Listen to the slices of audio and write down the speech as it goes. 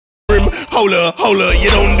Hold up, you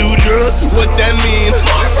don't do drugs? What that mean?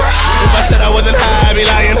 If I said I wasn't high, I'd be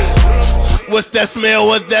lying. What's that smell?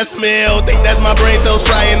 What's that smell? Think that's my brain cells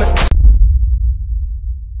frying.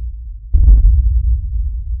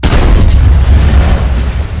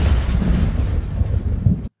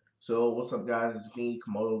 So what's up, guys? It's me,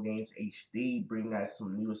 Komodo Games HD, bringing guys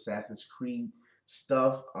some new Assassin's Creed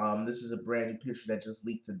stuff. This is a brand new picture that just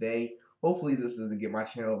leaked today. Hopefully this doesn't get my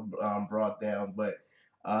channel brought down, but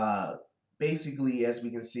basically, as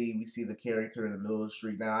we can see, we see the character in the middle of the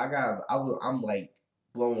street. Now I'm like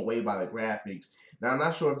blown away by the graphics. Now I'm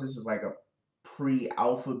not sure if this is like a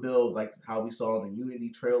pre-alpha build like how we saw in the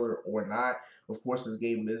Unity trailer or not. Of course, this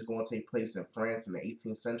game is going to take place in France in the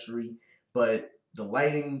 18th century, but the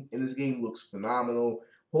lighting in this game looks phenomenal.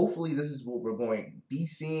 Hopefully this is what we're going to be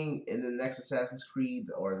seeing in the next Assassin's Creed,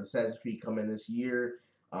 or the Assassin's Creed coming this year.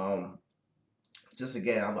 Just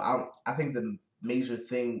again, I think the major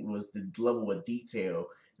thing was the level of detail.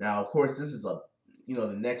 Now, of course, this is the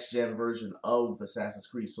next gen version of Assassin's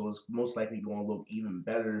Creed, so it's most likely going to look even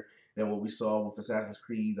better than what we saw with Assassin's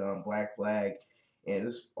Creed Black Flag. And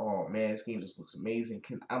this, oh man, this game just looks amazing.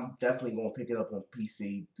 I'm definitely going to pick it up on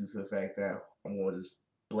PC due to the fact that I'm going to just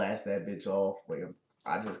blast that bitch off. Like,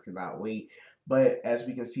 I just cannot wait. But as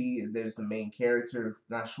we can see, there's the main character.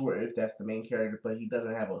 Not sure if that's the main character, but he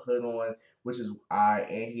doesn't have a hood on, which is odd.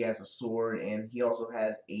 And he has a sword, and he also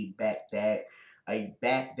has a back dagger.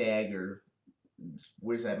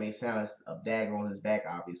 Where's that may sound? It's a dagger on his back,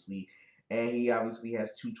 obviously. And he obviously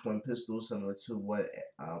has two twin pistols, similar to what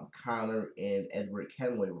Connor and Edward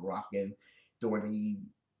Kenway were rocking during the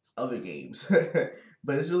other games.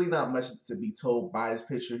 But it's really not much to be told by his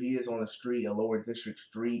picture. He is on a street, a lower district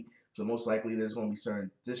street, so most likely there's going to be certain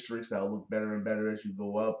districts that will look better and better as you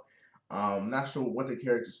go up. Not sure what the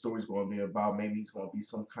character story is going to be about. Maybe he's going to be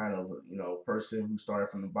some kind of person who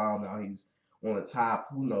started from the bottom, now he's on the top.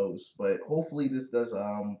 Who knows? But hopefully this does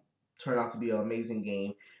turn out to be an amazing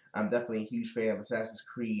game. I'm definitely a huge fan of Assassin's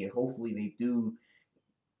Creed, and hopefully they do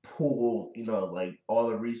pull, like all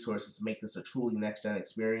the resources to make this a truly next-gen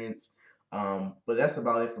experience. But that's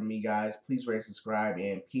about it for me, guys. Please rate, subscribe,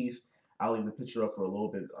 and peace. I'll leave the picture up for a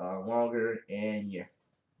little bit longer, and yeah.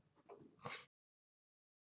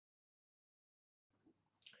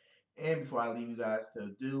 And before I leave you guys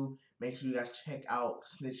to do, make sure you guys check out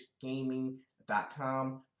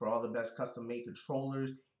snitchgaming.com for all the best custom-made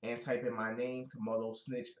controllers, and type in my name, Komodo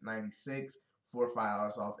Snitch 96, for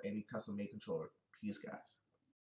 $5 off any custom-made controller. Peace, guys.